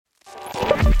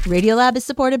Radiolab is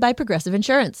supported by Progressive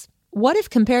Insurance. What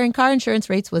if comparing car insurance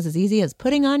rates was as easy as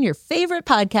putting on your favorite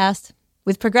podcast?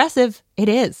 With Progressive, it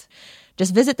is.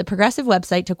 Just visit the Progressive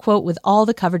website to quote with all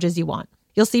the coverages you want.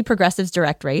 You'll see Progressive's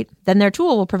direct rate. Then their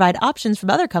tool will provide options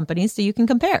from other companies so you can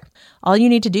compare. All you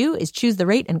need to do is choose the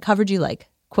rate and coverage you like.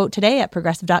 Quote today at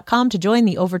Progressive.com to join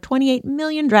the over 28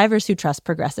 million drivers who trust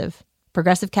Progressive.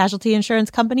 Progressive Casualty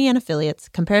Insurance Company and Affiliates.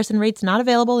 Comparison rates not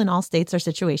available in all states or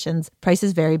situations.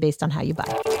 Prices vary based on how you buy.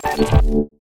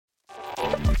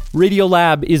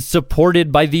 Radiolab is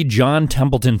supported by the John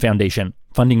Templeton Foundation,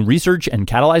 funding research and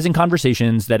catalyzing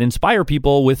conversations that inspire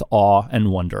people with awe and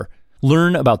wonder.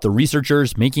 Learn about the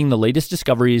researchers making the latest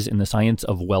discoveries in the science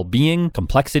of well-being,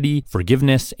 complexity,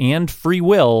 forgiveness, and free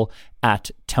will at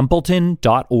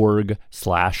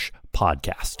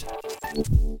templeton.org/podcast.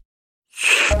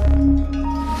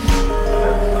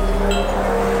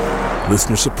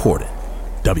 Listener supported.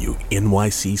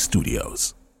 WNYC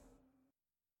Studios.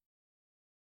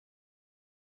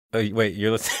 Oh, wait,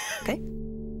 you're listening? Okay.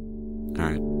 All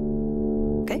right.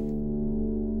 Okay.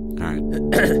 All right.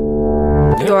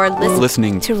 You're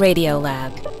Listening to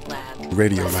Radiolab.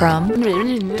 Radio Lab. From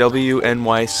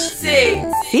WNYC.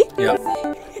 See? Yep.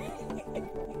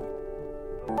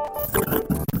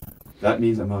 That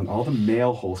means among all the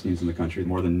male Holsteins in the country,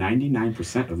 more than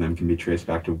 99% of them can be traced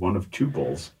back to one of two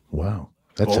bulls. Wow,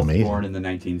 that's both amazing. born in the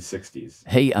 1960s.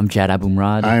 Hey, I'm Jad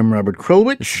Abumrad. I'm Robert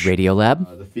Krulwich. This is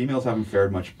Radiolab. The females haven't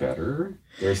fared much better.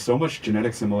 There's so much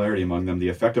genetic similarity among them, the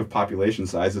effective population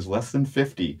size is less than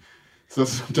 50. So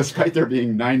despite there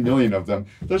being 9 million of them,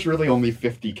 there's really only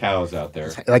 50 cows out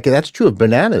there. Like, that's true of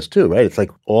bananas, too, right? It's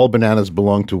like all bananas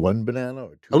belong to one banana.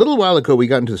 Or two. A little while ago, we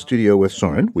got into the studio with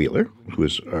Soren Wheeler, who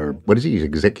is our, what is he,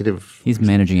 executive? He's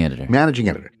managing editor. Managing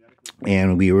editor.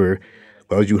 And we were,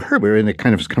 well, as you heard, we were in a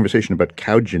kind of conversation about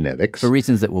cow genetics. For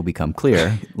reasons that will become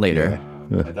clear later.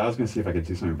 I was going to see if I could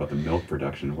do something about the milk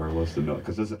production. Where was the milk?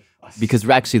 Because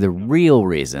actually the real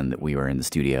reason that we were in the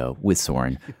studio with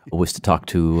Soren was to talk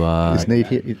to... Is Nate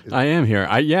here? I am here.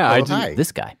 I do. Hi.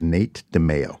 This guy. Nate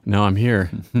DeMeo. No, I'm here.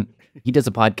 He does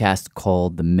a podcast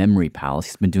called The Memory Palace.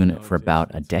 He's been doing it for about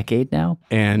a decade now.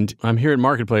 And I'm here at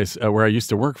Marketplace, where I used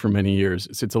to work for many years.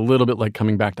 It's a little bit like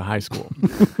coming back to high school.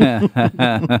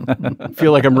 I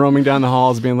feel like I'm roaming down the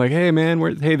halls being like, hey, man,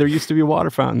 hey, there used to be a water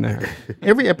fountain there.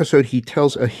 Every episode, he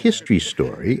tells a history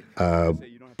story,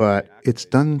 but it's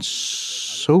done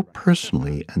so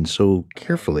personally and so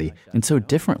carefully. And so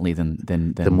differently than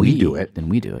we do it. Than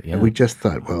we do it, yeah. And we just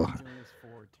thought, well,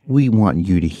 we want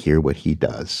you to hear what he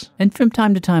does. And from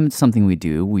time to time, it's something we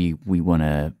do. We want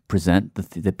to present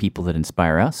the people that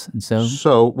inspire us. And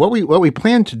so what we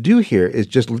plan to do here is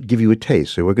just give you a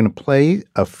taste. So we're going to play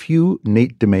a few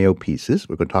Nate DeMeo pieces.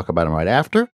 We're going to talk about them right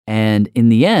after. And in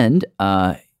the end,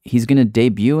 he's going to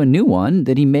debut a new one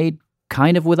that he made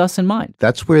kind of with us in mind.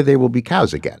 That's where there will be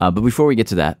cows again. But before we get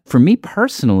to that, for me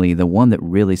personally, the one that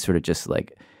really sort of just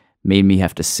like made me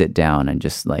have to sit down and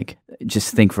just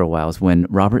think for a while is when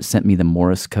Robert sent me the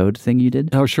Morse code thing you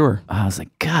did. Oh, sure. I was like,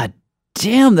 God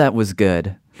damn, that was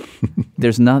good.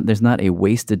 There's not a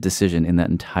wasted decision in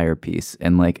that entire piece.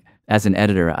 And like, as an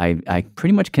editor, I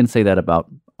pretty much can say that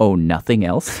about, nothing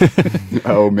else.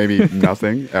 Maybe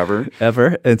nothing ever.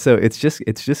 Ever. And so it's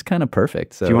just kind of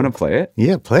perfect. So do you want to play it?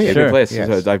 Yeah, play it. Sure. Play it.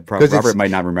 Yes. Robert might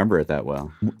not remember it that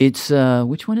well. It's,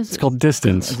 which one is it? It's called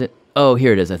Distance. Is it? Oh,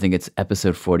 here it is. I think it's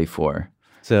episode 44.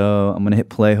 So I'm going to hit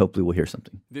play. Hopefully we'll hear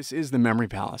something. This is the Memory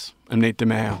Palace. I'm Nate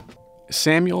DeMeo.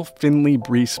 Samuel Finley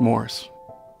Brees Morse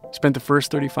spent the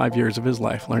first 35 years of his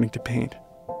life learning to paint.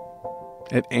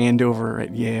 At Andover,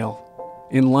 at Yale,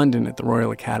 in London at the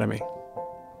Royal Academy.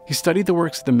 He studied the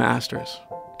works of the masters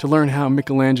to learn how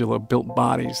Michelangelo built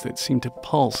bodies that seemed to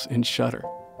pulse and shudder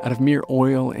out of mere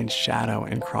oil and shadow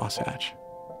and crosshatch.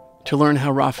 To learn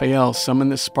how Raphael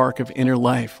summoned the spark of inner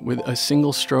life with a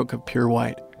single stroke of pure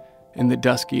white in the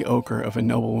dusky ochre of a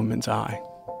noblewoman's eye.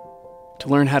 To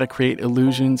learn how to create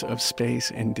illusions of space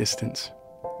and distance.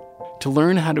 To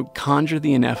learn how to conjure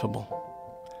the ineffable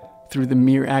through the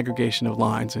mere aggregation of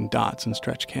lines and dots and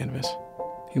stretched canvas.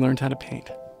 He learned how to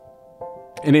paint.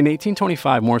 And in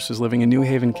 1825, Morse was living in New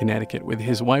Haven, Connecticut with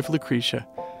his wife Lucretia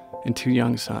and 2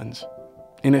 young sons.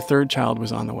 And a 3rd child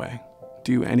was on the way,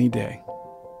 due any day.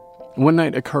 One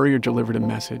night, a courier delivered a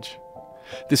message.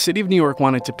 The city of New York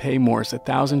wanted to pay Morse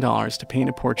 $1,000 to paint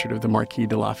a portrait of the Marquis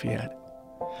de Lafayette.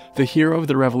 The hero of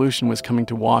the Revolution was coming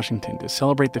to Washington to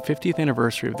celebrate the 50th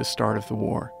anniversary of the start of the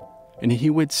war, and he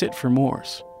would sit for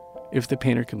Morse if the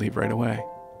painter could leave right away.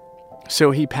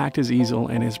 So he packed his easel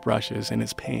and his brushes and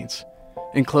his paints,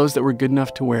 and clothes that were good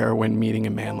enough to wear when meeting a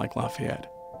man like Lafayette.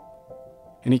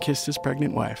 And he kissed his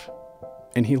pregnant wife,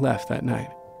 and he left that night.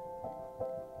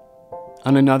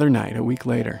 On another night, a week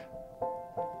later,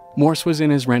 Morse was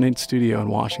in his rented studio in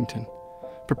Washington,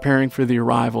 preparing for the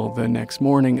arrival the next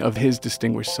morning of his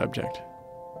distinguished subject.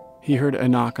 He heard a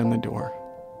knock on the door,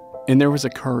 and there was a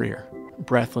courier,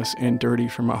 breathless and dirty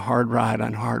from a hard ride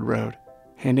on hard road,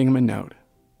 handing him a note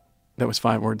that was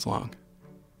 5 words long.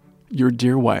 Your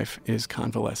dear wife is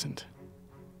convalescent.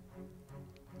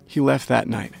 He left that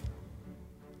night.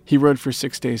 He rode for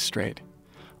 6 days straight,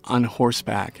 on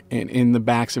horseback and in the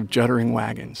backs of juddering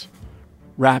wagons,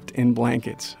 wrapped in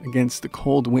blankets against the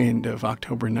cold wind of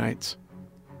October nights.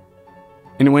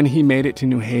 And when he made it to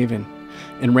New Haven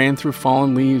and ran through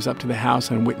fallen leaves up to the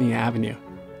house on Whitney Avenue,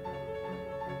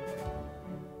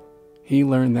 he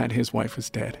learned that his wife was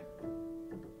dead.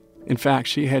 In fact,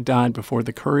 she had died before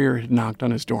the courier had knocked on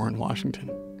his door in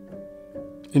Washington.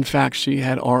 In fact, she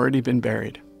had already been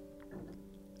buried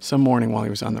some morning while he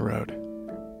was on the road,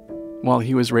 while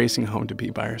he was racing home to be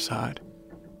by her side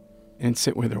and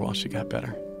sit with her while she got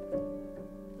better.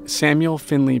 Samuel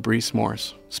Finley Breese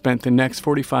Morse spent the next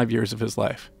 45 years of his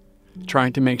life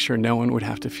trying to make sure no one would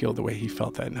have to feel the way he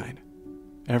felt that night,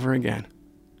 ever again.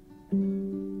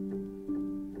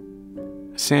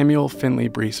 Samuel Finley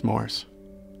Breese Morse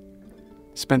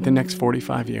spent the next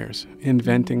 45 years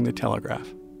inventing the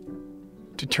telegraph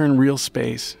to turn real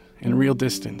space and real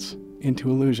distance into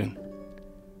illusion,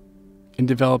 in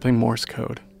developing Morse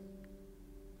code,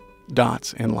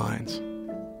 dots and lines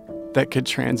that could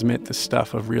transmit the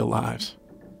stuff of real lives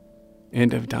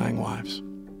and of dying wives.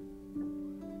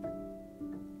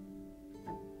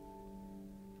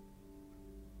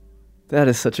 That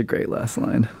is such a great last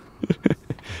line.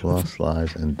 Lost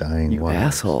lives and dying You wives.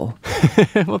 asshole.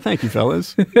 Well, thank you,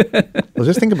 fellas. Well,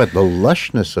 just think about the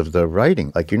lushness of the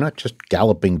writing. Like, you're not just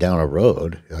galloping down a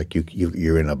road. Like,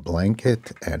 you're in a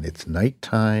blanket, and it's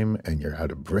nighttime, and you're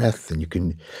out of breath, and you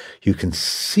can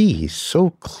see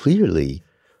so clearly.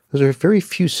 There are very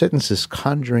few sentences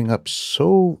conjuring up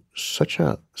such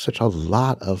a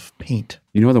lot of paint.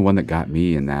 You know, the one that got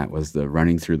me in that was the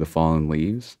running through the fallen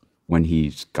leaves. When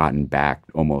he's gotten back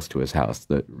almost to his house,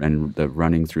 the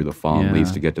running through the fallen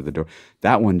leaves to get to the door.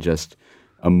 That one, just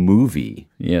a movie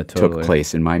took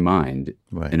place in my mind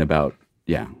in about,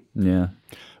 Yeah.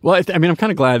 Well, I'm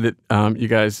kind of glad that you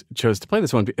guys chose to play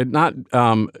this one.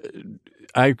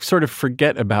 I sort of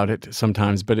forget about it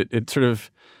sometimes, but it sort of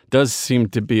does seem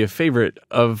to be a favorite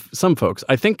of some folks.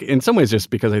 I think in some ways just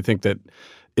because I think that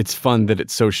it's fun that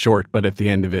it's so short, but at the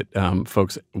end of it,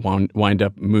 folks wind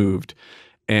up moved.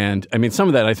 And I mean, some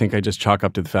of that I think I just chalk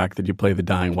up to the fact that you play the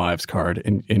dying wives card,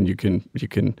 and you can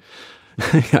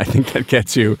I think that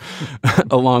gets you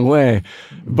a long way.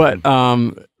 But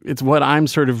it's what I'm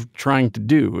sort of trying to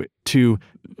do, to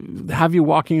have you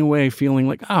walking away feeling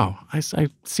like, oh, I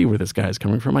see where this guy is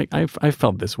coming from. I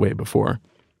felt this way before.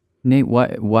 Nate,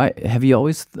 why have you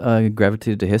always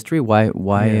gravitated to history? Why?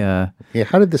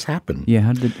 How did this happen? Yeah,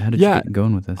 how did you get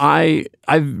going with this? I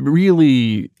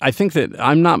think that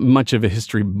I'm not much of a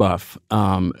history buff.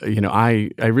 I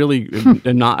really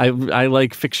am not. I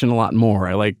like fiction a lot more.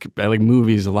 I like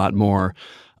movies a lot more.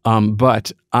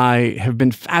 But I have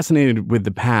been fascinated with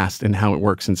the past and how it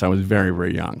works since I was very,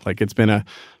 very young. Like, it's been a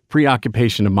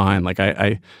preoccupation of mine. Like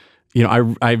I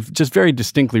just very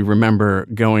distinctly remember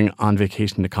going on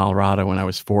vacation to Colorado when I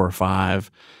was 4 or 5,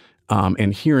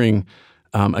 and hearing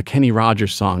a Kenny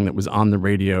Rogers song that was on the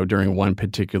radio during one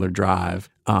particular drive,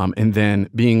 and then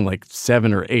being like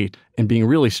 7 or 8 and being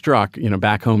really struck,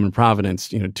 back home in Providence,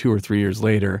 2 or 3 years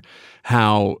later,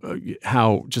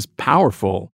 how just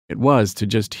powerful it was to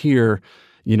just hear,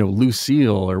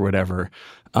 Lucille or whatever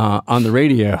on the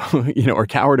radio, or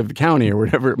Coward of the County or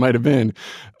whatever it might have been,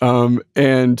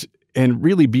 and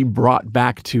really be brought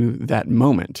back to that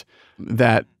moment,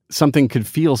 that something could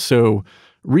feel so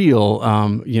real,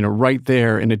 right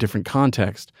there in a different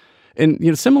context.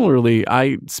 And, similarly,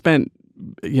 I spent,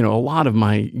 a lot of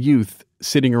my youth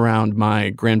sitting around my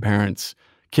grandparents'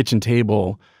 kitchen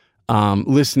table,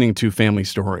 listening to family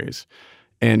stories.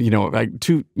 And,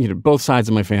 both sides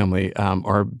of my family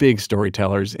are big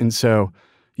storytellers. And so,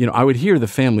 I would hear the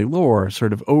family lore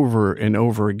sort of over and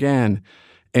over again.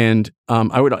 And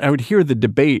I would hear the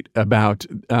debate about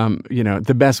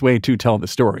the best way to tell the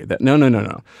story. That no.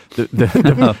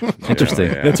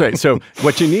 Interesting. That's right. So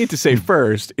what you need to say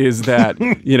first is that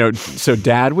so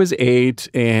Dad was 8,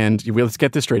 and let's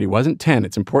get this straight. He wasn't 10.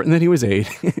 It's important that he was 8,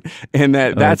 and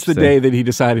that's the day that he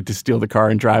decided to steal the car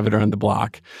and drive it around the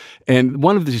block. And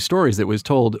one of the stories that was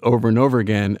told over and over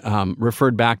again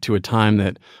referred back to a time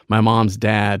that my mom's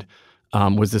dad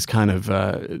was this kind of,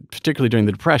 particularly during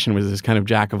the Depression, was this kind of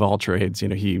jack of all trades.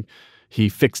 He He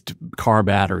fixed car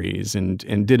batteries and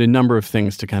did a number of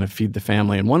things to kind of feed the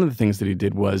family. And one of the things that he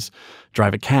did was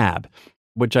drive a cab,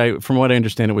 which from what I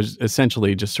understand, it was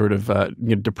essentially just sort of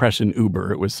Depression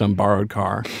Uber. It was some borrowed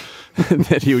car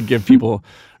that he would give people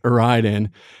a ride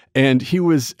in. And he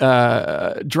was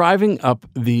driving up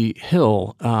the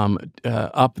hill,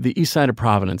 up the east side of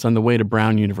Providence on the way to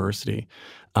Brown University,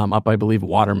 up, I believe,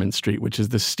 Waterman Street, which is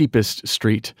the steepest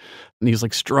street. And he's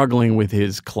like struggling with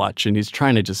his clutch, and he's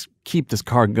trying to just keep this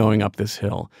car going up this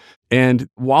hill. And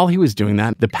while he was doing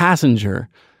that, the passenger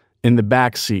in the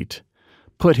back seat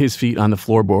put his feet on the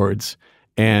floorboards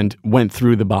and went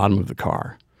through the bottom of the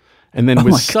car. And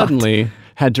then suddenly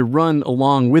had to run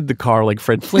along with the car like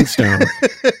Fred Flintstone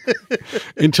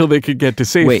until they could get to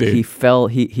safety. Wait, he fell,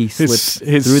 he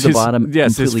slipped through the bottom,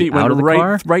 yes, his feet went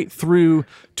right through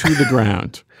to the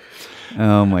ground.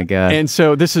 Oh my God. And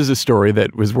so this is a story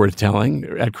that was worth telling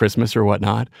at Christmas or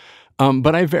whatnot.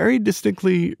 But I very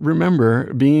distinctly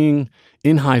remember being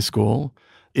in high school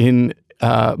in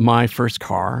my first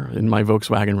car, in my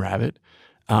Volkswagen Rabbit,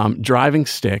 driving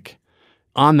stick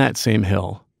on that same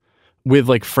hill with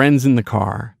like friends in the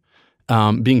car,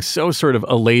 being so sort of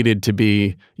elated to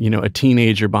be, a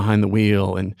teenager behind the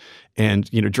wheel and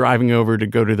driving over to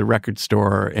go to the record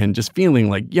store and just feeling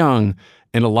like young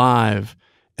and alive,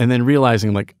 and then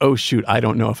realizing like, oh shoot, I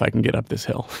don't know if I can get up this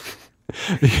hill.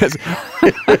 because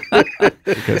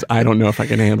I don't know if I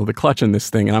can handle the clutch in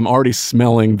this thing, and I'm already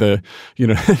smelling the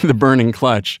the burning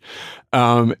clutch,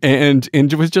 and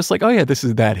it was just like, oh yeah, this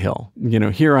is that hill.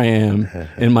 Here I am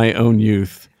in my own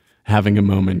youth, having a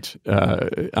moment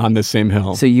on the same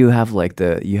hill. So you have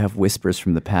whispers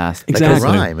from the past. Exactly.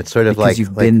 Like a rhyme. It's sort of because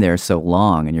you've been there so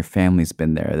long and your family's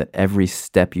been there that every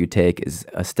step you take is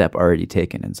a step already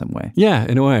taken in some way. Yeah,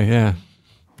 in a way, yeah.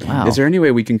 Wow. Is there any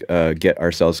way we can get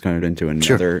ourselves kind of into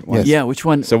another one? Yes. Yeah, which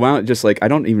one? So why don't just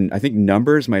I think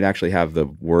numbers might actually have the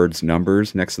words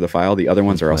numbers next to the file. The other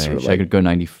ones are also Should I go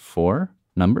 94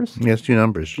 numbers? Yes, do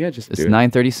numbers. Yeah, just it's do it.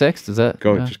 936. Does that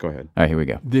go? Just go ahead. All right, here we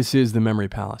go. This is the Memory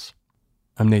Palace.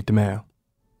 I'm Nate DeMeo.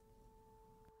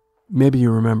 Maybe you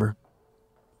remember.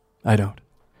 I don't.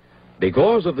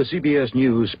 Because of the CBS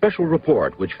News special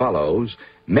report which follows,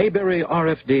 Mayberry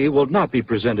RFD will not be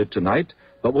presented tonight,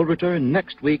 but will return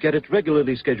next week at its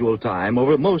regularly scheduled time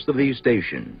over most of these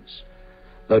stations.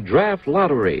 The Draft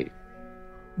Lottery.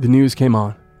 The news came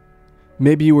on.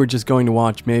 Maybe you were just going to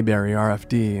watch Mayberry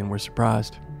RFD and were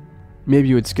surprised. Maybe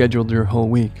you had scheduled your whole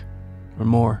week, or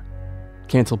more,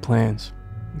 canceled plans,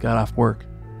 got off work,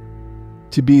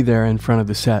 to be there in front of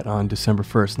the set on December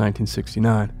 1st,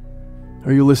 1969.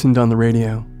 Or you listened on the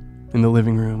radio, in the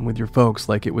living room with your folks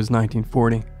like it was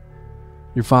 1940.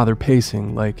 Your father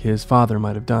pacing like his father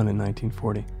might have done in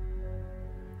 1940.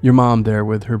 Your mom there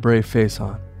with her brave face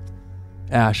on,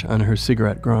 ash on her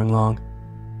cigarette growing long.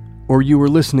 Or you were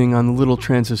listening on the little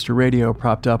transistor radio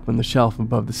propped up on the shelf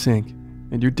above the sink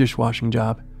at your dishwashing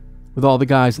job, with all the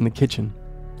guys in the kitchen,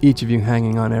 each of you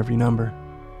hanging on every number.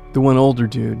 The one older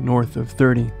dude, north of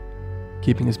 30,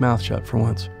 keeping his mouth shut for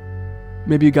once.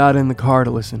 Maybe you got in the car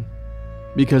to listen,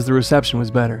 because the reception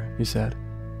was better, you said.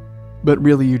 But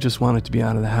really you just wanted to be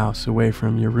out of the house, away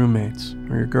from your roommates,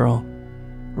 or your girl,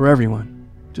 or everyone.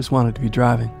 Just wanted to be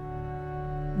driving.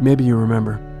 Maybe you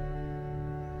remember.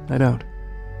 I don't.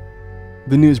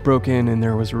 The news broke in and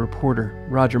there was a reporter,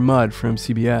 Roger Mudd from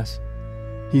CBS.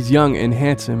 He's young and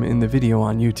handsome in the video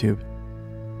on YouTube.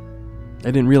 I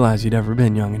didn't realize he'd ever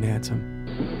been young and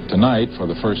handsome. Tonight, for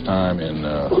the first time in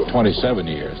 27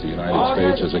 years, the United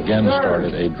States has again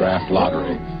started a draft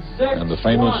lottery. And the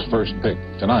famous first pick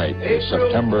tonight is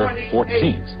September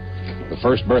 14th, the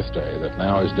first birthday that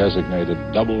now is designated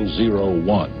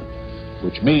 001,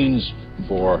 which means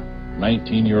for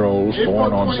 19-year-olds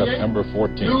born on September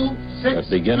 14th, that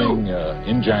beginning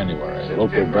in January,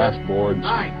 local draft boards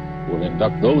will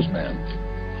induct those men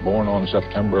born on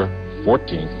September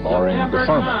 14th, barring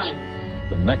deferments.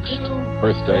 The next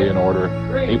birthday in order,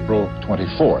 April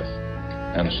 24th,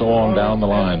 and so on down the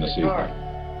line this evening.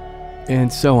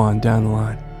 And so on down the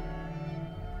line.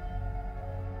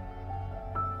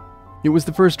 It was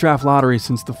the first draft lottery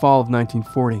since the fall of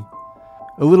 1940,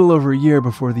 a little over a year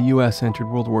before the U.S. entered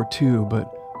World War II,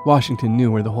 but Washington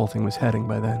knew where the whole thing was heading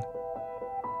by then.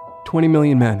 20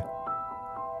 million men,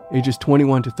 ages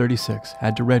 21 to 36,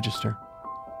 had to register,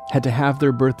 had to have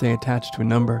their birthday attached to a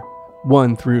number,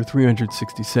 1 through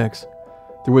 366.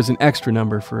 There was an extra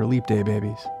number for leap day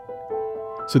babies.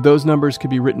 So those numbers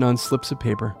could be written on slips of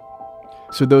paper.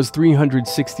 So those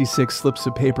 366 slips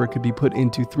of paper could be put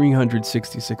into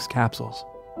 366 capsules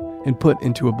and put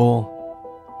into a bowl.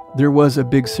 There was a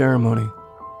big ceremony.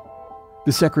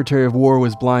 The Secretary of War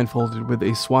was blindfolded with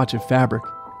a swatch of fabric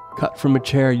cut from a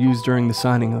chair used during the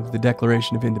signing of the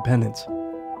Declaration of Independence.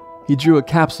 He drew a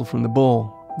capsule from the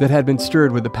bowl that had been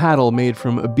stirred with a paddle made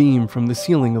from a beam from the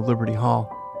ceiling of Liberty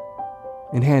Hall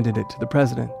and handed it to the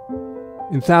president.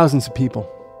 And thousands of people,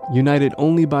 united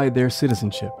only by their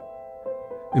citizenship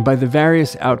and by the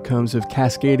various outcomes of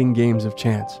cascading games of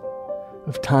chance,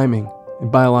 of timing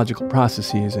and biological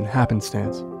processes and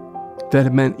happenstance, that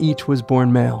had meant each was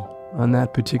born male on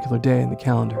that particular day in the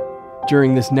calendar,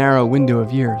 during this narrow window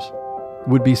of years,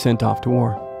 would be sent off to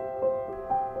war.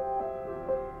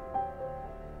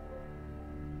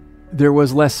 There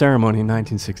was less ceremony in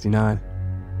 1969.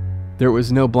 There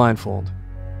was no blindfold,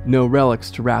 no relics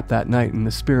to wrap that night in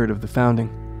the spirit of the founding,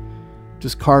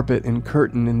 just carpet and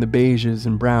curtain in the beiges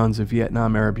and browns of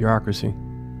Vietnam-era bureaucracy.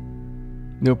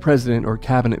 No president or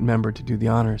cabinet member to do the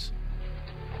honors.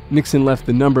 Nixon left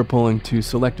the number pulling to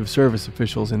selective service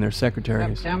officials and their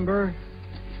secretaries. September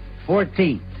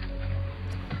 14th.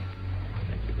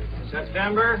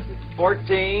 September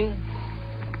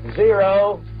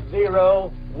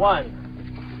 14/001.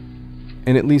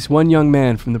 And at least one young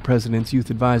man from the President's Youth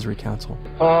Advisory Council.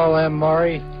 Paul M.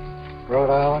 Murray, Rhode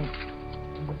Island.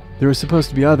 There were supposed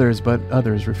to be others, but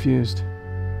others refused.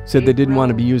 Said they didn't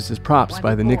want to be used as props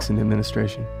by the Nixon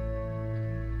administration.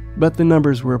 But the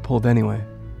numbers were pulled anyway.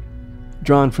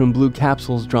 Drawn from blue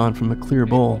capsules drawn from a clear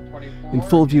bowl, in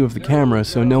full view of the camera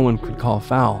so no one could call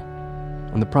foul,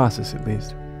 on the process at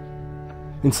least.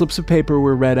 And slips of paper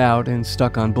were read out and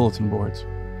stuck on bulletin boards.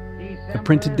 A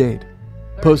printed date,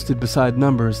 posted beside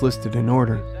numbers listed in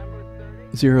order,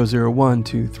 001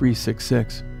 to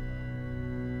 366.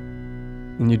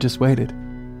 And you just waited.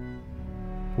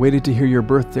 Waited to hear your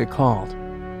birthday called,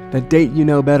 that date you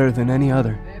know better than any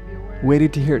other.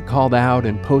 Waited to hear it called out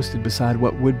and posted beside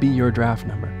what would be your draft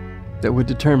number, that would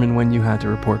determine when you had to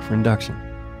report for induction.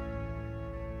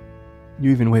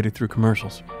 You even waited through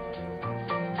commercials.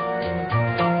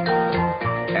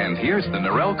 And here's the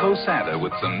Norelco Santa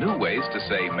with some new ways to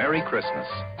say Merry Christmas.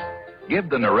 Give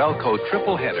the Norelco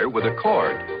triple header with a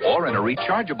cord or in a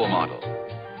rechargeable model.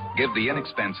 Give the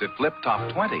inexpensive Flip Top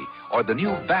 20 or the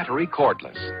new battery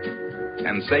cordless.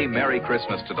 And say Merry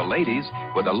Christmas to the ladies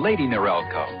with a Lady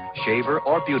Norelco, shaver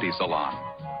or beauty salon.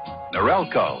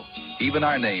 Norelco, even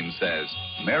our name says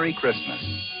Merry Christmas.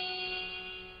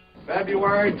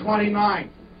 February 29th.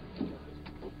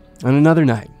 On another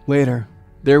night, later,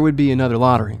 there would be another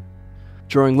lottery.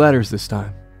 Drawing letters this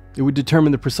time. It would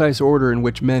determine the precise order in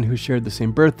which men who shared the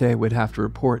same birthday would have to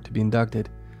report to be inducted.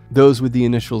 Those with the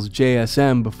initials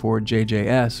JSM before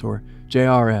JJS or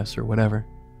JRS or whatever.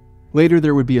 Later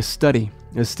there would be a study,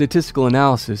 a statistical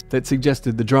analysis that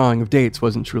suggested the drawing of dates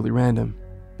wasn't truly random,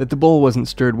 that the bowl wasn't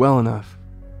stirred well enough,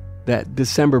 that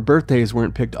December birthdays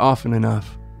weren't picked often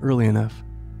enough, early enough.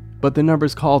 But the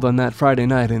numbers called on that Friday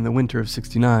night in the winter of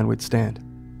 '69 would stand.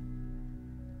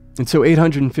 And so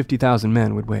 850,000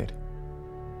 men would wait.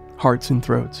 Hearts in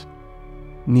throats,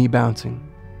 knee bouncing,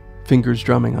 fingers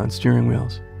drumming on steering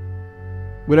wheels.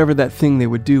 Whatever that thing they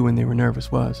would do when they were nervous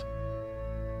was.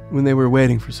 When they were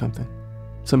waiting for something,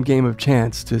 some game of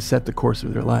chance to set the course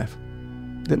of their life,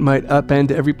 that might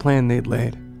upend every plan they'd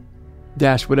laid,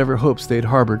 dash whatever hopes they'd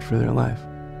harbored for their life,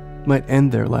 might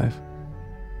end their life,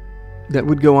 that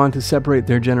would go on to separate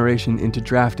their generation into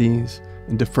draftees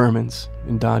and deferments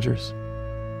and dodgers.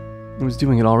 It was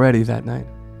doing it already that night,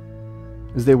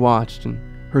 as they watched and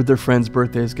heard their friends'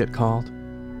 birthdays get called,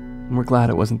 and were glad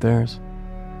it wasn't theirs.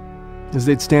 As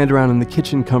they'd stand around in the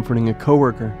kitchen comforting a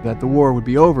coworker that the war would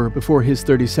be over before his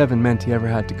 37 meant he ever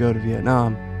had to go to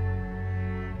Vietnam,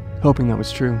 hoping that was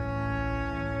true.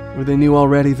 Or they knew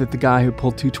already that the guy who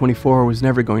pulled 224 was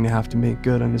never going to have to make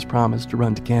good on his promise to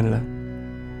run to Canada.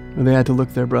 Or they had to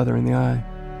look their brother in the eye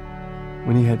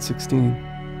when he had 16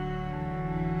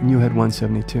 and you had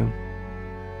 172.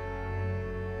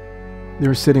 They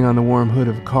were sitting on the warm hood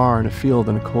of a car in a field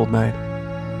on a cold night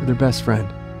with their best friend.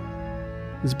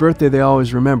 His birthday they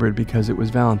always remembered because it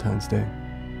was Valentine's Day,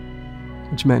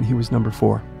 which meant he was number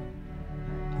 4.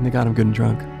 And they got him good and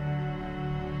drunk.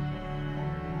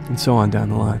 And so on down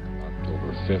the line.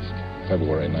 October 5th,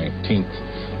 February 19th,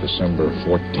 December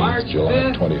 14th,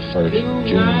 July 21st,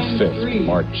 June 5th,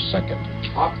 March 2nd,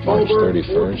 March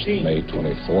 31st, May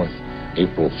 24th,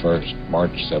 April 1st,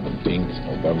 March 17th,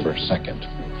 November 2nd.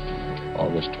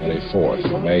 August 24th,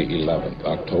 May 11th,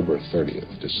 October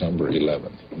 30th, December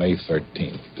 11th, May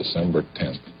 13th, December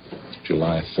 10th,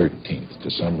 July 13th,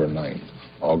 December 9th,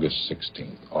 August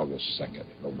 16th, August 2nd,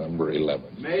 November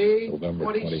 11th, November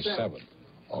 27th,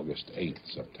 August 8th,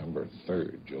 September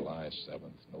 3rd, July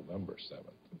 7th, November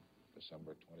 7th,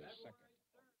 December 22nd.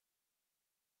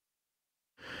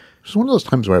 It was one of those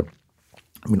times where,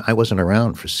 I wasn't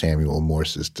around for Samuel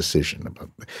Morse's decision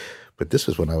but this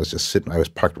was when I was just sitting. I was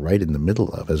parked right in the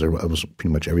middle of, as I was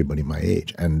pretty much everybody my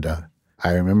age, and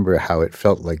I remember how it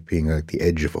felt like being at the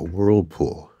edge of a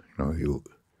whirlpool.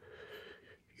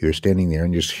 You're standing there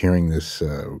and just hearing these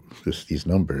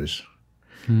numbers,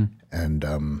 and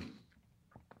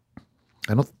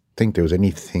I don't think there was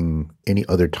any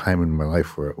other time in my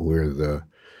life where the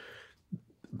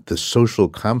social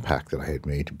compact that I had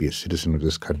made to be a citizen of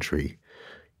this country,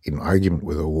 in argument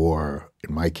with a war,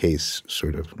 in my case,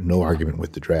 sort of no argument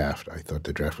with the draft. I thought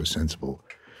the draft was sensible.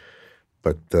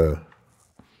 But the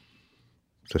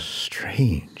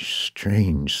strange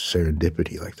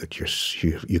serendipity, like that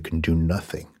you can do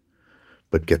nothing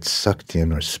but get sucked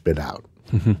in or spit out.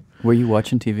 Were you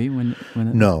watching TV when it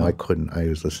No, I couldn't. I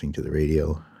was listening to the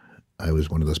radio. I was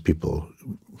one of those people,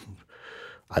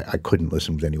 I couldn't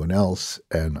listen to anyone else,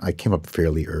 and I came up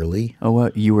fairly early. Oh,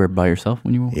 what? You were by yourself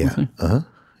when you were listening?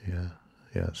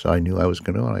 Yeah. So I knew I was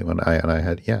going to, I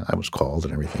was called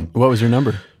and everything. What was your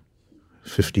number?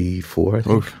 54, I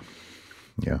think. Oof.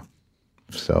 Yeah.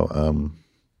 So,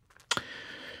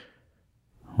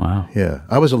 wow. Yeah,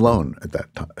 I was alone at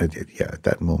that time. At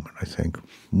that moment, I think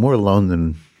more alone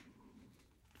than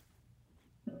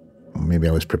maybe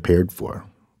I was prepared for.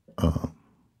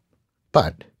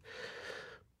 But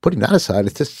putting that aside,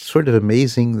 it's just sort of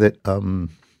amazing that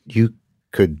you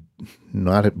could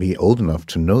not be old enough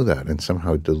to know that and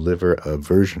somehow deliver a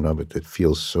version of it that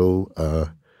feels so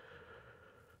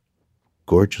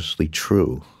gorgeously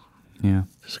true. Yeah.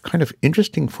 It's a kind of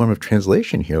interesting form of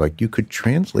translation here. Like you could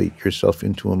translate yourself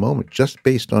into a moment just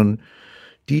based on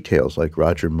details like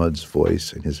Roger Mudd's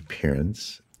voice and his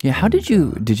appearance. Yeah. How did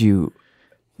you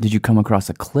come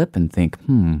across a clip and think,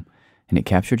 and it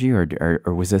captured you,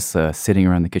 or was this sitting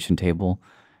around the kitchen table,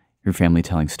 your family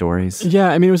telling stories?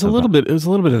 Yeah, I mean, it was a little bit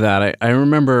of that. I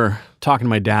remember talking to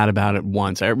my dad about it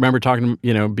once. I remember talking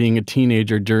to being a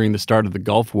teenager during the start of the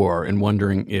Gulf War and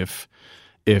wondering if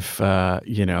I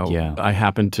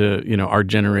happened to, our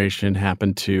generation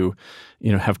happened to,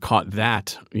 have caught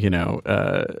that,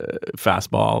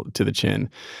 fastball to the chin,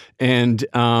 and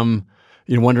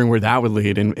wondering where that would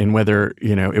lead, and whether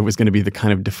it was going to be the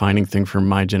kind of defining thing for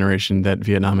my generation that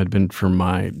Vietnam had been for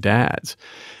my dad's.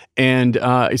 And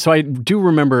so I do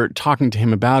remember talking to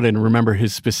him about it and remember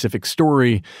his specific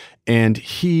story. And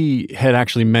he had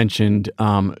actually mentioned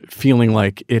feeling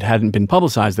like it hadn't been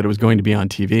publicized that it was going to be on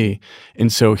TV.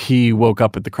 And so he woke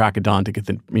up at the crack of dawn to get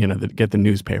the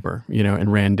newspaper,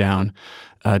 and ran down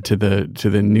to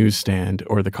the newsstand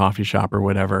or the coffee shop or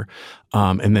whatever,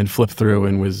 and then flipped through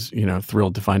and was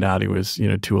thrilled to find out he was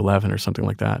 211 or something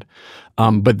like that.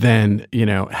 But then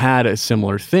had a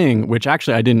similar thing, which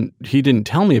actually he didn't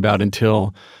tell me about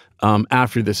until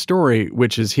after this story,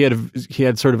 which is he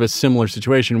had sort of a similar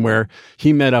situation where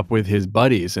he met up with his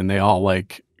buddies and they all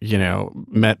met,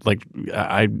 like,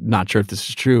 I'm not sure if this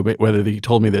is true, but whether he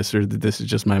told me this or this is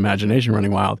just my imagination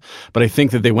running wild. But I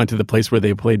think that they went to the place where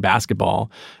they played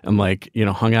basketball and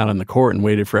hung out on the court and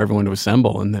waited for everyone to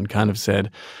assemble and then kind of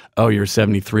said, oh, you're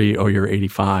 73, oh, you're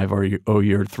 85, or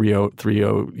you're 30,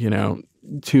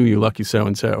 2, you lucky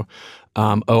so-and-so.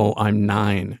 Oh, I'm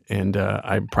 9 and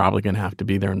I'm probably going to have to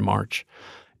be there in March.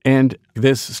 And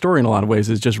this story, in a lot of ways,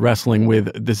 is just wrestling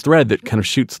with this thread that kind of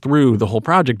shoots through the whole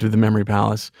project of the Memory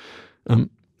Palace,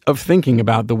 of thinking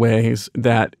about the ways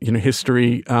that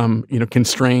history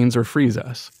constrains or frees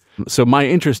us. So my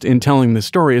interest in telling this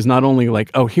story is not only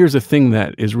like, oh, here's a thing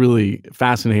that is really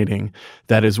fascinating,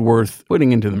 that is worth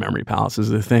putting into the Memory Palace,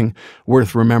 is a thing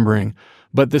worth remembering.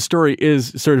 But the story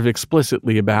is sort of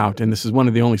explicitly about, and this is one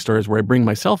of the only stories where I bring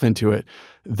myself into it,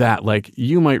 that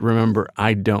you might remember,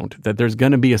 I don't, that there's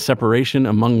going to be a separation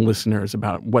among listeners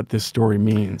about what this story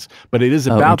means. But it is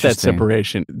about that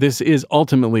separation. This is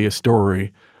ultimately a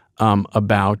story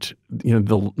about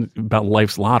about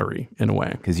life's lottery in a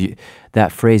way. Because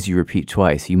that phrase you repeat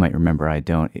twice, you might remember, I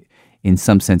don't. In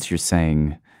some sense, you're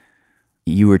saying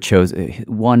you were chosen.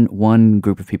 One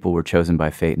group of people were chosen by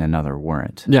fate, and another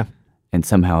weren't. Yeah. And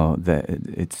somehow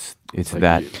it's like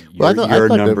that. Your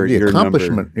number, the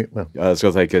accomplishment.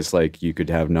 So it's like you could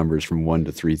have numbers from 1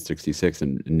 to 366,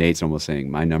 and Nate's almost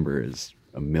saying my number is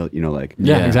a million.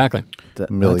 Yeah, exactly.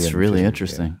 That's really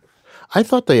interesting. Yeah. I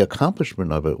thought the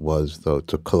accomplishment of it was, though,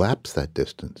 to collapse that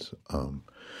distance.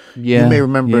 You may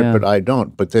remember it, but I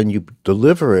don't. But then you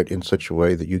deliver it in such a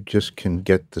way that you just can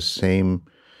get the same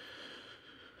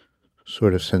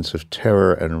sort of sense of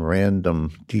terror and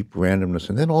deep randomness,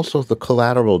 and then also the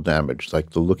collateral damage, like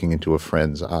the looking into a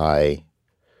friend's eye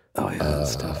Oh yeah, that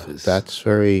stuff is. That's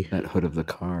very that hood of the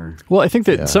car. Well, I think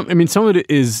that some of it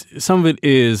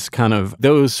is kind of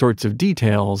those sorts of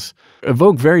details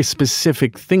evoke very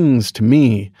specific things to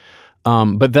me.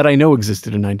 But that I know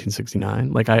existed in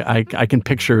 1969. Like I can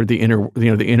picture the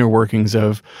inner workings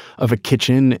of a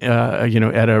kitchen,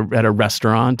 at a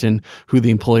restaurant, and who the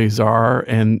employees are,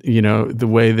 and the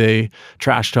way they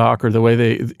trash talk or the way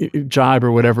they jibe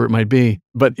or whatever it might be.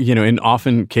 But in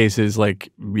often cases,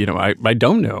 like I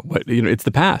don't know what it's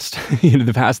the past.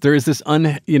 The past. There is this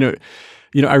the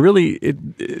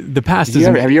past is.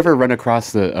 Have you ever run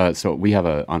across the? So we have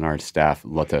on our staff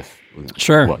Latif.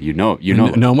 Sure. Well, you know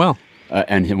him well.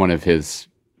 And one of his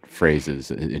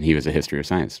phrases, and he was a history of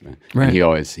science man. Right.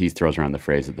 And he throws around the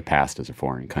phrase that the past is a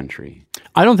foreign country.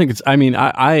 I don't think it's. I mean,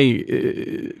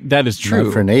 that is true.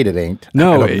 Not for Nate, it ain't.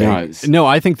 No,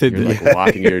 I think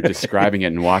that you're describing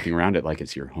it and walking around it like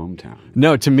it's your hometown.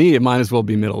 No, to me, it might as well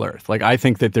be Middle Earth. Like I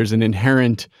think that there's an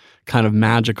inherent kind of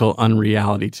magical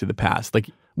unreality to the past. Like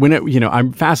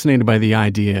I'm fascinated by the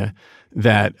idea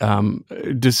that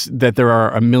that there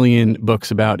are a million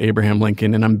books about Abraham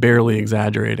Lincoln, and I'm barely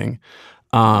exaggerating.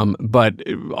 But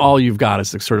all you've got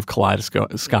is a sort of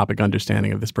kaleidoscopic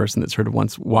understanding of this person that sort of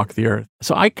once walked the earth.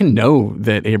 So I can know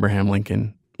that Abraham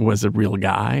Lincoln was a real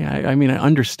guy. I mean, I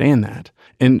understand that.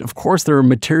 And of course, there are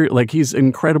he's an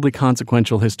incredibly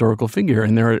consequential historical figure,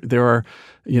 and there are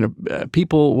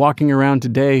people walking around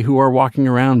today who are walking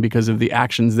around because of the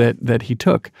actions that he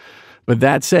took. But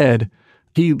that said,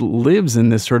 he lives in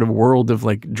this sort of world of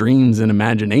like dreams and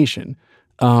imagination.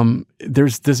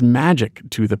 There's this magic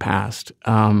to the past.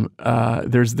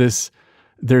 There's this,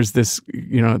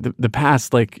 the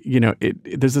past,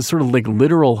 there's this sort of like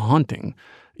literal haunting,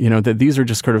 that these are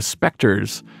just sort of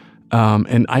specters.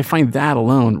 And I find that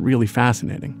alone really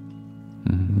fascinating.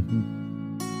 Mm-hmm.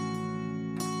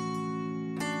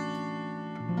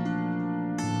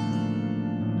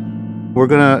 We're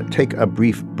going to take a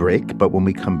brief break, but when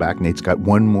we come back, Nate's got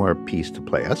one more piece to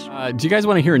play us. Do you guys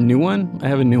want to hear a new one? I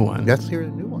have a new one. Let's hear a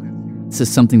new one. This is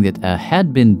something that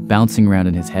had been bouncing around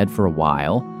in his head for a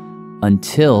while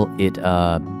until it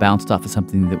bounced off of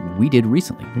something that we did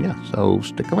recently. Yeah, so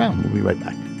stick around. We'll be right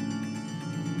back.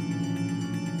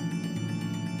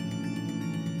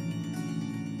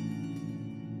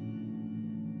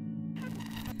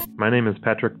 My name is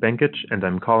Patrick Benkich, and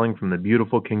I'm calling from the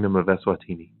beautiful kingdom of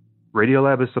Eswatini.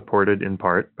 Radiolab is supported in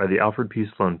part by the Alfred P.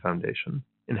 Sloan Foundation,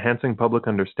 enhancing public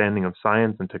understanding of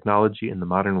science and technology in the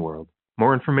modern world.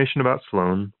 More information about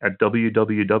Sloan at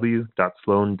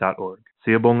www.sloan.org.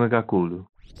 Siyabonga Gakulu.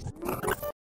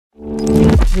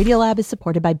 Radiolab is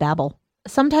supported by Babbel.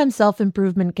 Sometimes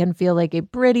self-improvement can feel like a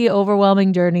pretty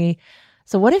overwhelming journey.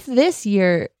 So what if this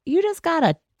year you just got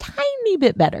a tiny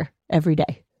bit better every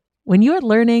day? When you're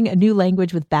learning a new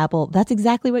language with Babbel, that's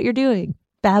exactly what you're doing.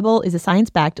 Babbel is a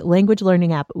science-backed language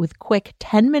learning app with quick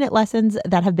 10-minute lessons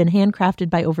that have been handcrafted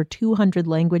by over 200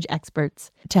 language experts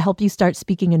to help you start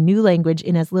speaking a new language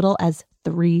in as little as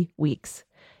 3 weeks.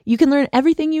 You can learn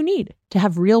everything you need to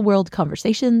have real-world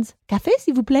conversations, café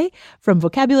s'il vous plaît, from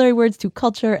vocabulary words to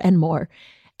culture and more.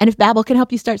 And if Babbel can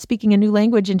help you start speaking a new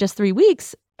language in just 3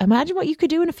 weeks, imagine what you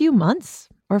could do in a few months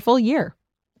or a full year.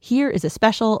 Here is a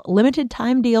special limited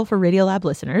time deal for Radiolab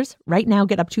listeners. Right now,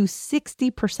 get up to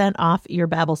 60% off your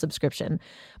Babbel subscription,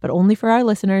 but only for our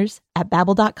listeners at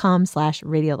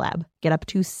babbel.com/Radiolab. Get up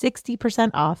to 60%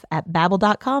 off at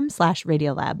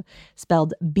babbel.com/Radiolab,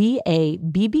 spelled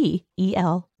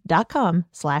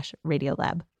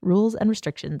BABBEL.com/Radiolab. Rules and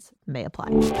restrictions may apply.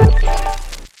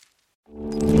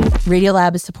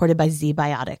 Radiolab is supported by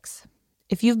ZBiotics.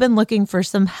 If you've been looking for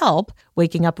some help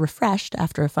waking up refreshed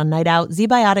after a fun night out,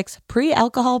 ZBiotics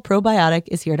Pre-Alcohol Probiotic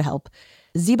is here to help.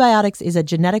 ZBiotics is a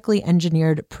genetically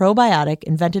engineered probiotic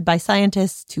invented by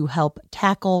scientists to help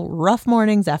tackle rough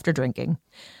mornings after drinking.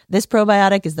 This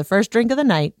probiotic is the first drink of the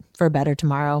night for a better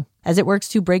tomorrow, as it works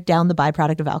to break down the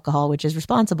byproduct of alcohol, which is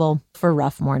responsible for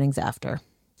rough mornings after.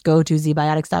 Go to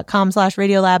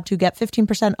zbiotics.com/Radiolab to get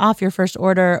 15% off your first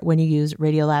order when you use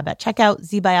Radiolab at checkout.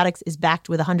 ZBiotics is backed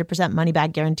with a 100%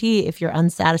 money-back guarantee. If you're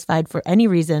unsatisfied for any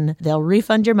reason, they'll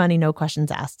refund your money, no questions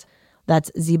asked.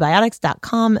 That's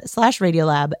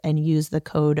zbiotics.com/Radiolab and use the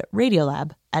code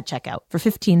Radiolab at checkout for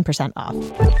 15% off.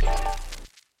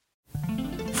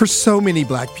 For so many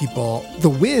Black people, The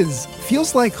Wiz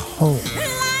feels like home.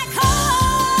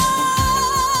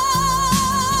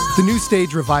 The new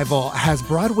stage revival has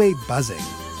Broadway buzzing,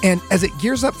 and as it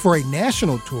gears up for a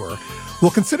national tour,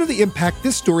 we'll consider the impact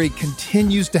this story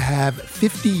continues to have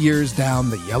 50 years down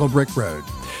the yellow brick road.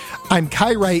 I'm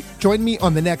Kai Wright. Join me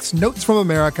on the next Notes from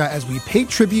America as we pay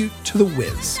tribute to The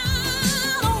Wiz.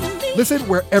 Listen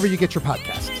wherever you get your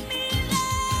podcasts.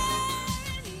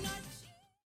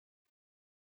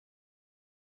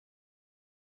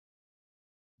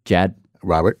 Jad.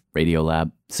 Robert.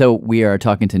 Radiolab. So we are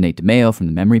talking to Nate DeMeo from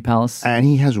the Memory Palace. And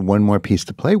he has one more piece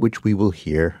to play, which we will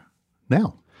hear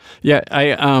now. Yeah,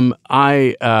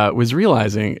 I was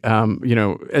realizing,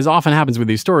 as often happens with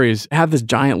these stories, I have this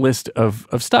giant list of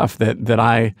stuff that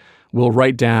I will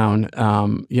write down.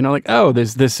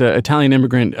 There's this Italian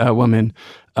immigrant woman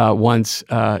once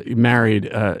married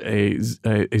a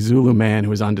Zulu man who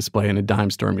was on display in a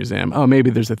dime store museum. Oh, maybe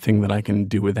there's a thing that I can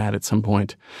do with that at some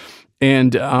point.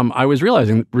 And I was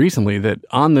realizing recently that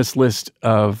on this list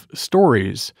of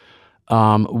stories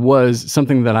was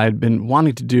something that I had been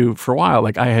wanting to do for a while.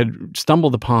 Like I had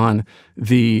stumbled upon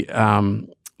the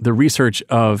research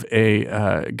of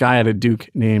a guy at a Duke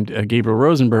named Gabriel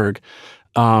Rosenberg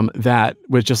that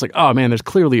was just like, oh man, there's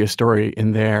clearly a story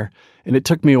in there. And it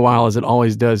took me a while, as it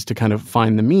always does, to kind of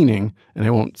find the meaning. And I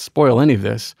won't spoil any of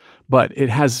this, but it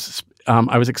has.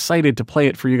 I was excited to play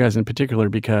it for you guys in particular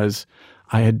because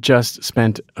I had just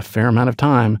spent a fair amount of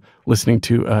time listening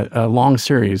to a long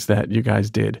series that you guys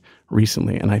did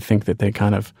recently, and I think that they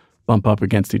kind of bump up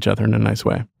against each other in a nice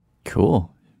way.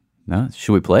 Cool. No,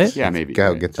 should we play it? Yeah, maybe.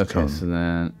 Go get the Okay, tone. so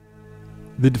then...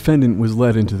 The defendant was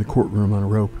led into the courtroom on a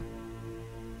rope.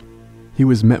 He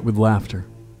was met with laughter,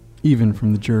 even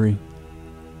from the jury.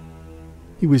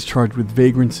 He was charged with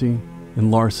vagrancy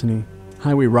and larceny,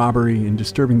 highway robbery, and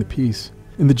disturbing the peace.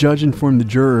 And the judge informed the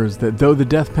jurors that though the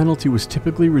death penalty was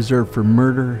typically reserved for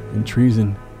murder and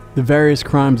treason, the various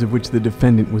crimes of which the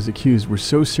defendant was accused were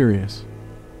so serious,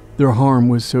 their harm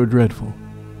was so dreadful,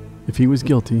 if he was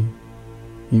guilty,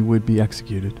 he would be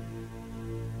executed.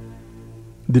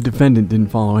 The defendant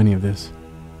didn't follow any of this.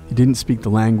 He didn't speak the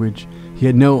language. He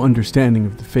had no understanding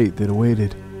of the fate that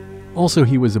awaited. Also,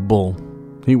 he was a bull.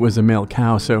 He was a male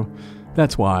cow, so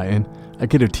that's why, and I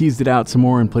could have teased it out some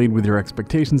more and played with your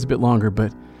expectations a bit longer,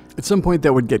 but at some point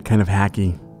that would get kind of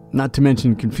hacky, not to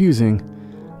mention confusing,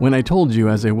 when I told you,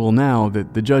 as I will now,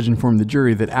 that the judge informed the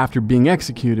jury that after being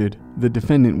executed, the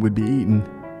defendant would be eaten.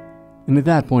 And at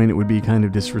that point it would be kind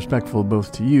of disrespectful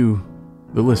both to you,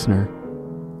 the listener,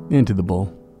 and to the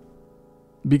bull.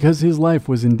 Because his life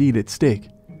was indeed at stake,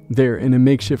 there in a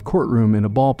makeshift courtroom in a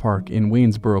ballpark in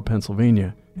Waynesboro,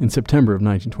 Pennsylvania, in September of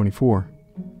 1924.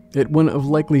 At one of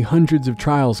likely hundreds of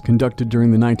trials conducted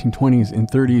during the 1920s and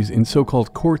 30s in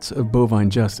so-called courts of bovine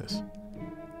justice.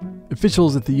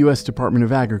 Officials at the U.S. Department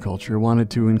of Agriculture wanted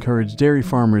to encourage dairy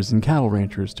farmers and cattle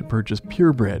ranchers to purchase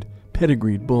purebred,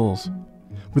 pedigreed bulls,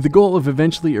 with the goal of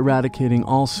eventually eradicating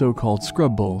all so-called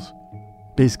scrub bulls,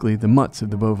 basically the mutts of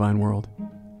the bovine world.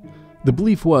 The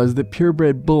belief was that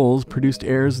purebred bulls produced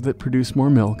heirs that produced more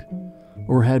milk,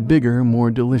 or had bigger, more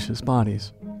delicious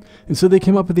bodies. And so they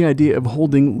came up with the idea of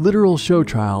holding literal show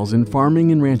trials in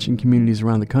farming and ranching communities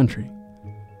around the country,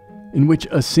 in which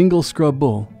a single scrub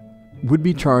bull would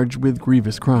be charged with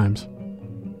grievous crimes.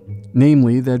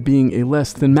 Namely, that being a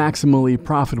less than maximally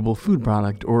profitable food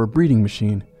product or a breeding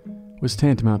machine was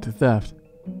tantamount to theft.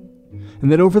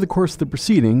 And that over the course of the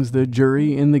proceedings, the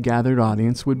jury and the gathered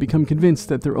audience would become convinced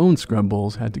that their own scrub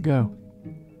bulls had to go.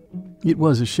 It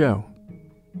was a show,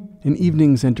 an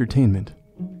evening's entertainment.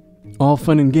 All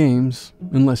fun and games,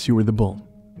 unless you were the bull,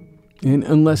 and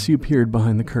unless you peered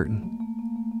behind the curtain.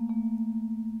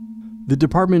 The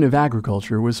Department of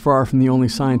Agriculture was far from the only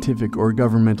scientific or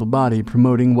governmental body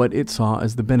promoting what it saw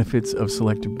as the benefits of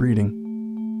selective breeding.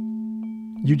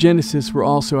 Eugenicists were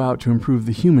also out to improve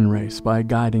the human race by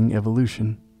guiding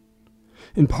evolution,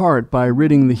 in part by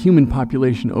ridding the human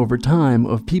population over time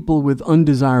of people with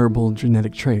undesirable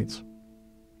genetic traits,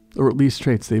 or at least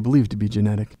traits they believed to be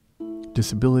genetic.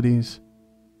 Disabilities,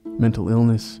 mental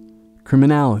illness,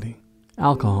 criminality,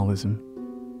 alcoholism,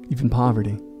 even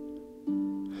poverty.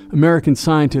 American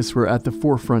scientists were at the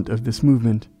forefront of this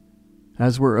movement,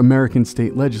 as were American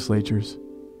state legislatures,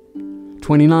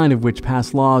 29 of which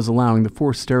passed laws allowing the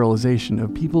forced sterilization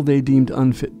of people they deemed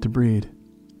unfit to breed,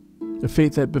 a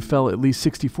fate that befell at least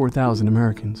 64,000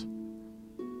 Americans.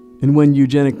 And when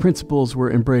eugenic principles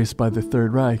were embraced by the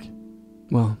Third Reich,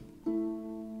 well,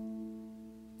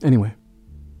 anyway.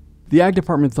 The Ag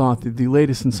Department thought that the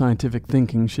latest in scientific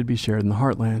thinking should be shared in the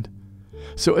heartland.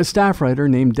 So a staff writer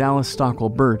named Dallas Stockwell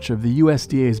Birch of the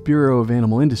USDA's Bureau of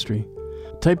Animal Industry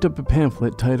typed up a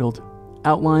pamphlet titled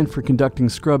Outline for Conducting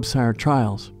Scrub Sire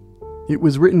Trials. It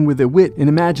was written with a wit and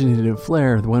imaginative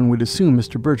flair that one would assume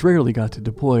Mr. Birch rarely got to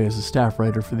deploy as a staff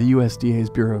writer for the USDA's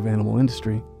Bureau of Animal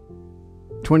Industry.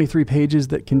 23 pages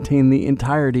that contain the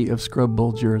entirety of scrub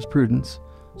bull jurisprudence,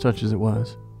 such as it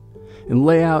was, and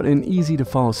lay out in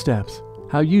easy-to-follow steps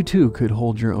how you too could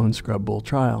hold your own scrub bull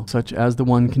trial, such as the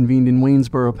one convened in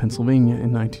Waynesboro, Pennsylvania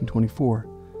in 1924,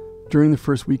 during the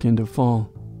first weekend of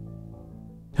fall.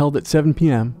 Held at 7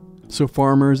 p.m. So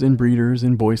farmers and breeders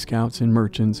and Boy Scouts and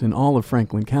merchants in all of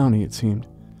Franklin County, it seemed,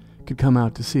 could come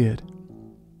out to see it.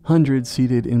 Hundreds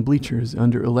seated in bleachers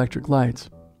under electric lights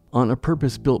on a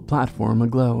purpose-built platform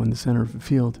aglow in the center of the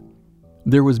field.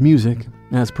 There was music,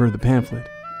 as per the pamphlet.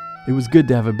 It was good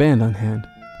to have a band on hand,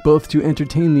 both to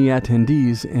entertain the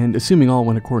attendees and, assuming all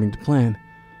went according to plan,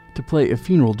 to play a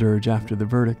funeral dirge after the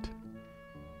verdict.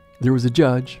 There was a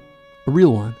judge, a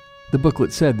real one. The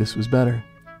booklet said this was better.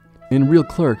 And real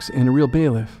clerks and a real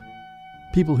bailiff.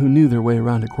 People who knew their way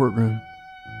around a courtroom.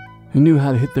 Who knew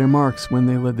how to hit their marks when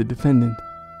they led the defendant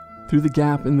through the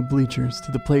gap in the bleachers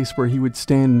to the place where he would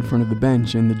stand in front of the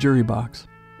bench and the jury box.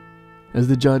 As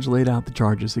the judge laid out the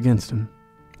charges against him,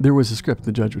 there was a script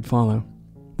the judge would follow,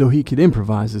 though he could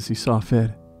improvise as he saw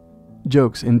fit.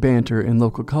 Jokes and banter and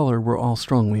local color were all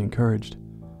strongly encouraged.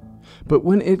 But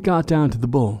when it got down to the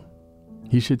bull,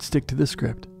 he should stick to the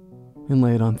script and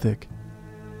lay it on thick.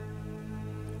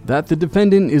 That the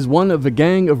defendant is one of a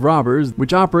gang of robbers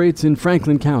which operates in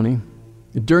Franklin County,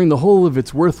 during the whole of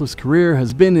its worthless career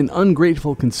has been an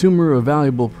ungrateful consumer of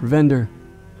valuable provender,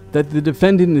 that the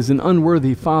defendant is an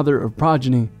unworthy father of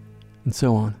progeny, and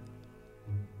so on.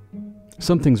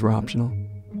 Some things were optional.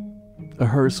 A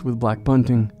hearse with black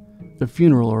bunting, a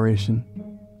funeral oration,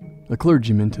 a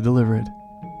clergyman to deliver it.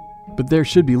 But there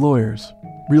should be lawyers,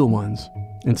 real ones,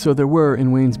 and so there were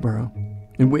in Waynesboro,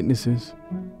 and witnesses,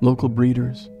 local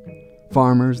breeders,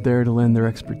 farmers there to lend their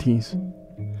expertise,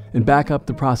 and back up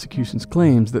the prosecution's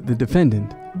claims that the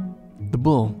defendant, the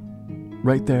bull,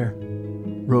 right there,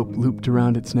 rope looped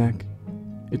around its neck,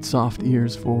 its soft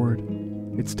ears forward,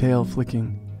 its tail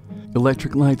flicking,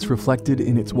 electric lights reflected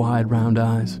in its wide round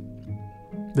eyes.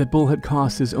 That bull had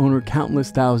cost his owner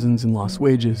countless thousands in lost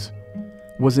wages,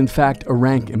 was in fact a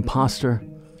rank imposter,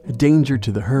 a danger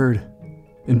to the herd,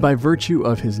 and by virtue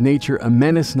of his nature a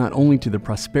menace not only to the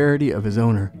prosperity of his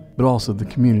owner, but also the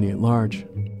community at large.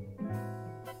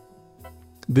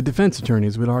 The defense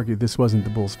attorneys would argue this wasn't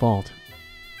the bull's fault,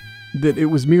 that it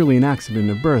was merely an accident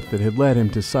of birth that had led him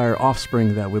to sire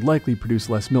offspring that would likely produce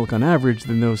less milk on average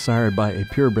than those sired by a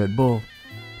purebred bull,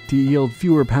 to yield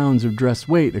fewer pounds of dressed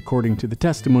weight according to the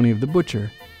testimony of the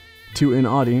butcher, to an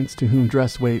audience to whom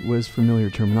dressed weight was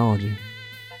familiar terminology.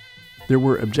 There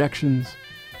were objections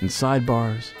and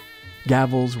sidebars,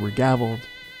 gavels were gavelled,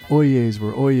 oyes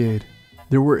were oyed.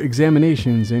 There were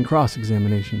examinations and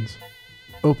cross-examinations,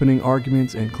 opening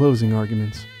arguments and closing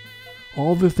arguments,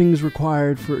 all the things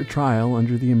required for a trial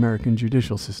under the American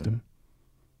judicial system,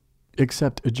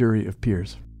 except a jury of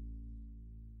peers.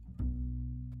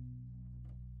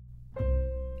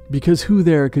 Because who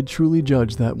there could truly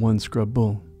judge that one scrub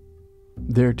bull,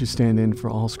 there to stand in for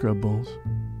all scrub bulls,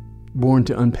 born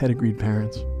to unpedigreed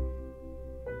parents?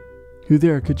 Who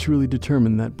there could truly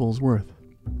determine that bull's worth?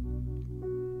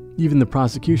 Even the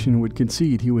prosecution would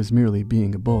concede he was merely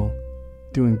being a bull,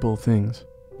 doing bull things.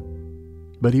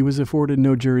 But he was afforded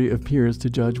no jury of peers to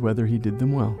judge whether he did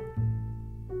them well.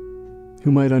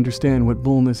 Who might understand what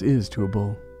bullness is to a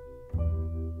bull?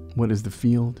 What is the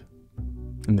field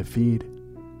and the feed,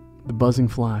 the buzzing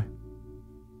fly,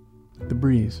 the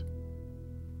breeze,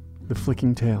 the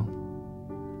flicking tail?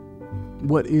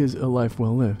 What is a life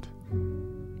well lived?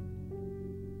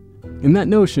 And that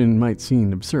notion might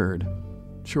seem absurd,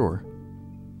 sure.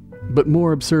 But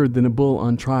more absurd than a bull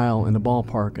on trial in a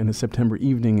ballpark on a September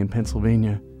evening in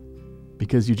Pennsylvania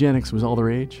because eugenics was all the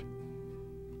rage?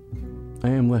 I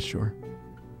am less sure.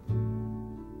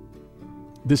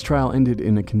 This trial ended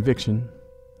in a conviction,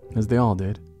 as they all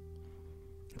did.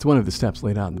 It's one of the steps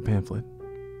laid out in the pamphlet.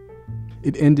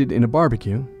 It ended in a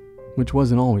barbecue, which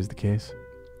wasn't always the case.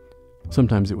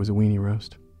 Sometimes it was a weenie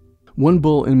roast. One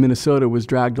bull in Minnesota was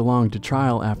dragged along to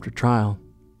trial after trial.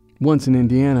 Once in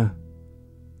Indiana,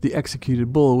 the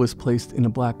executed bull was placed in a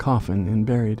black coffin and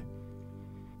buried.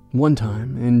 One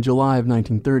time, in July of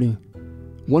 1930,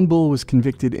 one bull was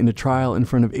convicted in a trial in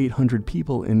front of 800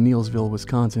 people in Neillsville,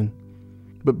 Wisconsin.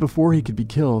 But before he could be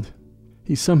killed,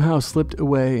 he somehow slipped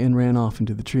away and ran off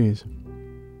into the trees.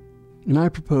 And I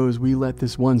propose we let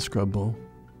this one scrub bull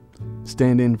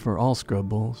stand in for all scrub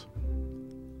bulls,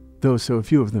 though so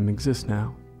few of them exist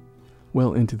now,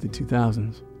 well into the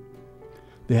 2000s.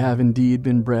 They have indeed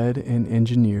been bred and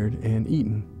engineered and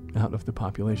eaten out of the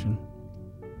population.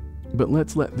 But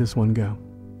let's let this one go,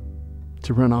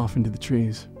 to run off into the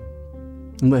trees,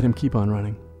 and let him keep on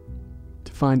running,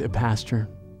 to find a pasture,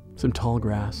 some tall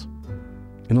grass,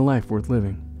 and a life worth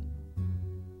living.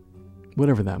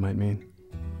 Whatever that might mean.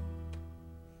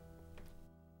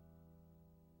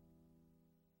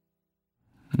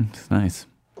 It's nice.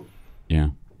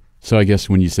 Yeah. So I guess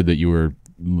when you said that you were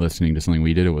listening to something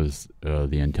we did, it was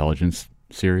the intelligence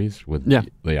series with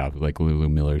like Lulu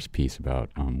Miller's piece about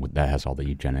that has all the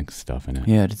eugenics stuff in it.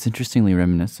 Yeah, it's interestingly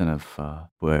reminiscent of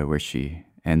where she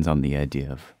ends on the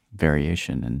idea of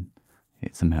variation, and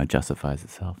it somehow justifies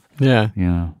itself. Yeah.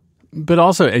 But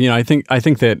also, I think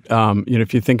that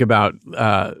if you think about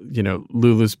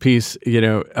Lulu's piece,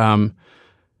 I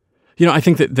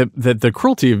think that the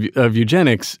cruelty of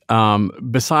eugenics,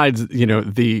 besides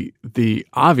the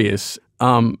obvious,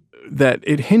 that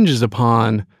it hinges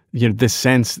upon this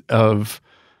sense of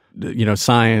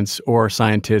science or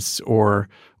scientists or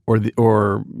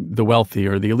the wealthy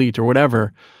or the elite or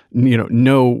whatever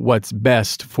know what's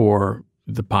best for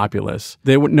the populace.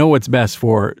 They know what's best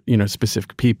for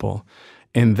specific people,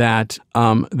 and that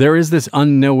there is this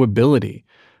unknowability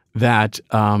that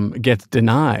gets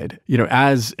denied.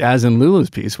 As in Lulu's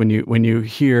piece, when you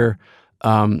hear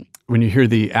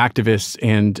the activist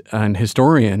and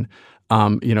historian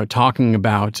talking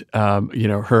about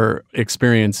her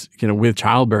experience with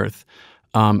childbirth.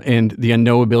 And the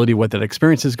unknowability, what that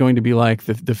experience is going to be like,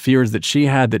 the fears that she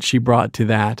had, that she brought to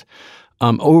that,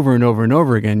 over and over and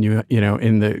over again.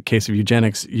 In the case of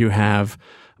eugenics, you have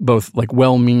both like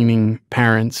well-meaning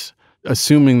parents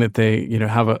assuming that they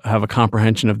have a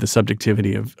comprehension of the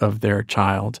subjectivity of their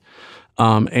child,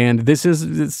 and this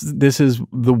is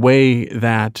the way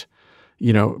that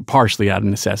partially out of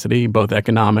necessity, both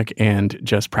economic and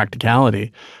just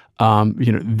practicality.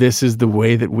 This is the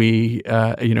way that we,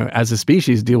 as a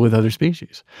species, deal with other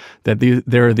species. That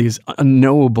there are these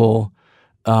unknowable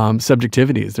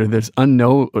subjectivities. There's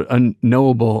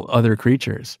unknowable other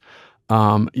creatures.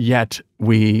 Yet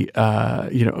we,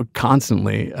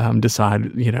 constantly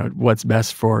decide, what's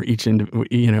best for each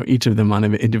of them on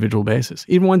an individual basis.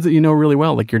 Even ones that you know really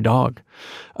well, like your dog.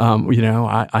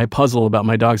 I puzzle about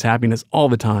my dog's happiness all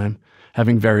the time,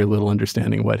 having very little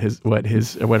understanding what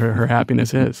her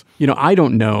happiness is. I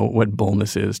don't know what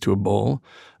bullness is to a bull.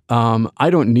 I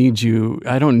don't need you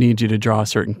to draw a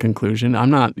certain conclusion. I'm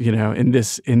not, in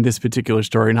this particular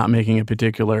story, not making a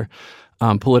particular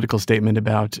political statement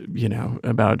about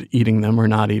eating them or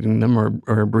not eating them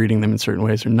or breeding them in certain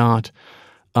ways or not.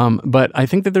 But I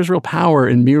think that there's real power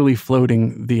in merely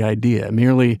floating the idea,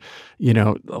 merely,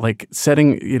 like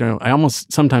setting, I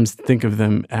almost sometimes think of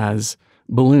them as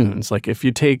balloons. Like if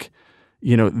you take,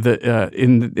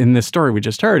 in this story we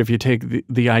just heard, if you take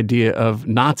the idea of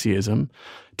Nazism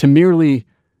to merely,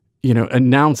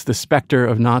 announce the specter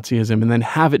of Nazism and then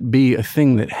have it be a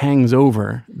thing that hangs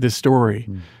over this story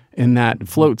and that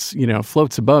floats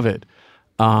above it.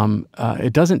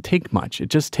 It doesn't take much. It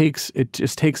just takes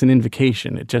an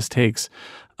invocation. It just takes,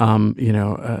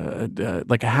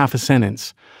 like a half a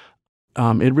sentence.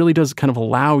 It really does kind of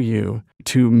allow you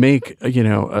to make,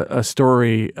 a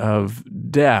story of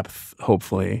depth,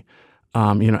 hopefully,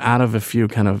 out of a few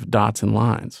kind of dots and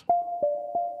lines.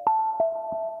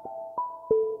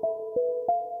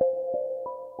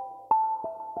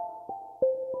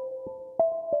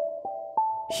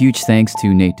 Huge thanks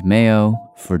to Nate DiMeo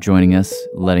for joining us,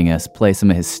 letting us play some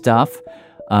of his stuff,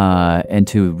 and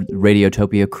to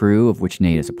Radiotopia crew, of which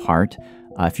Nate is a part.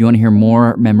 If you want to hear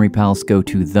more Memory Palace, go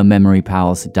to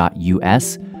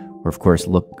thememorypalace.us, or of course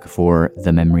look for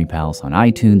The Memory Palace on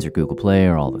iTunes or Google Play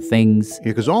or all the things. Yeah,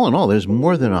 because all in all, there's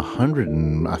more than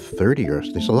 130 or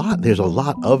there's a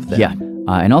lot of them. Yeah.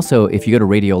 And also, if you go to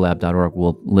radiolab.org,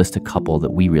 we'll list a couple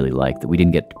that we really like that we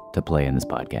didn't get to play in this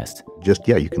podcast.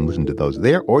 You can listen to those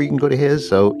there, or you can go to his.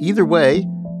 So either way,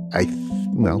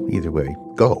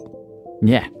 go.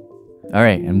 Yeah. All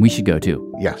right, and we should go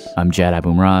too. Yes. I'm Jad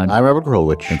Abumrad. I'm Robert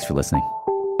Krulwich. Thanks for listening.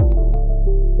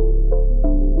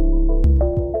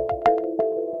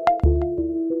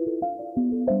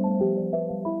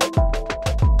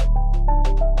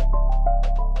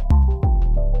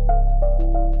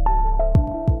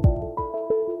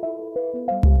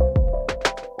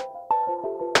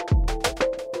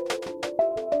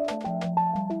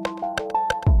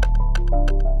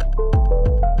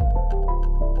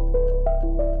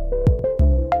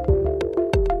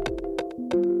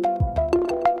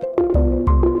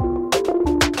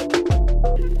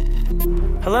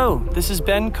 Hello, this is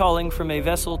Ben calling from a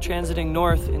vessel transiting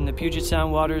north in the Puget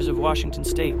Sound waters of Washington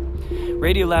State.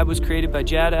 Radiolab was created by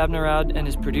Jad Abumrad and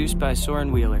is produced by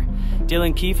Soren Wheeler.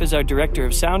 Dylan Keefe is our director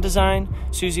of sound design.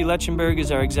 Susie Letchenberg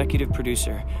is our executive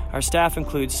producer. Our staff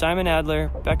includes Simon Adler,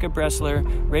 Becca Bressler,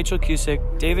 Rachel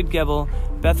Cusick, David Gebel,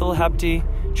 Bethel Hapti,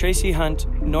 Tracy Hunt,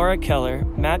 Nora Keller,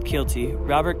 Matt Kilty,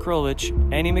 Robert Krulwich,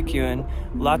 Annie McEwen,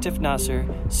 Latif Nasser,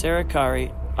 Sarah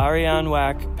Kari, Ariane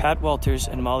Wack, Pat Walters,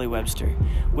 and Molly Webster,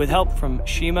 with help from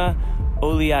Shima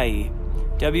Oliai,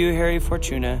 W. Harry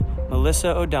Fortuna,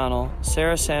 Melissa O'Donnell,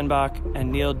 Sarah Sandbach, and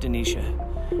Neil Denisha.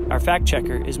 Our fact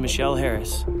checker is Michelle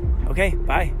Harris. Okay,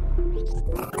 bye.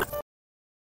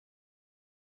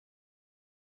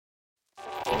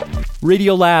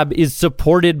 Radiolab is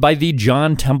supported by the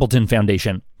John Templeton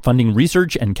Foundation, funding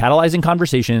research and catalyzing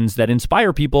conversations that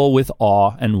inspire people with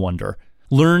awe and wonder.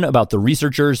 Learn about the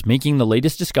researchers making the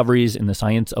latest discoveries in the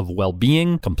science of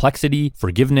well-being, complexity,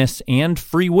 forgiveness, and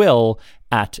free will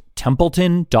at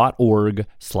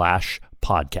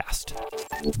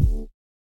templeton.org/podcast.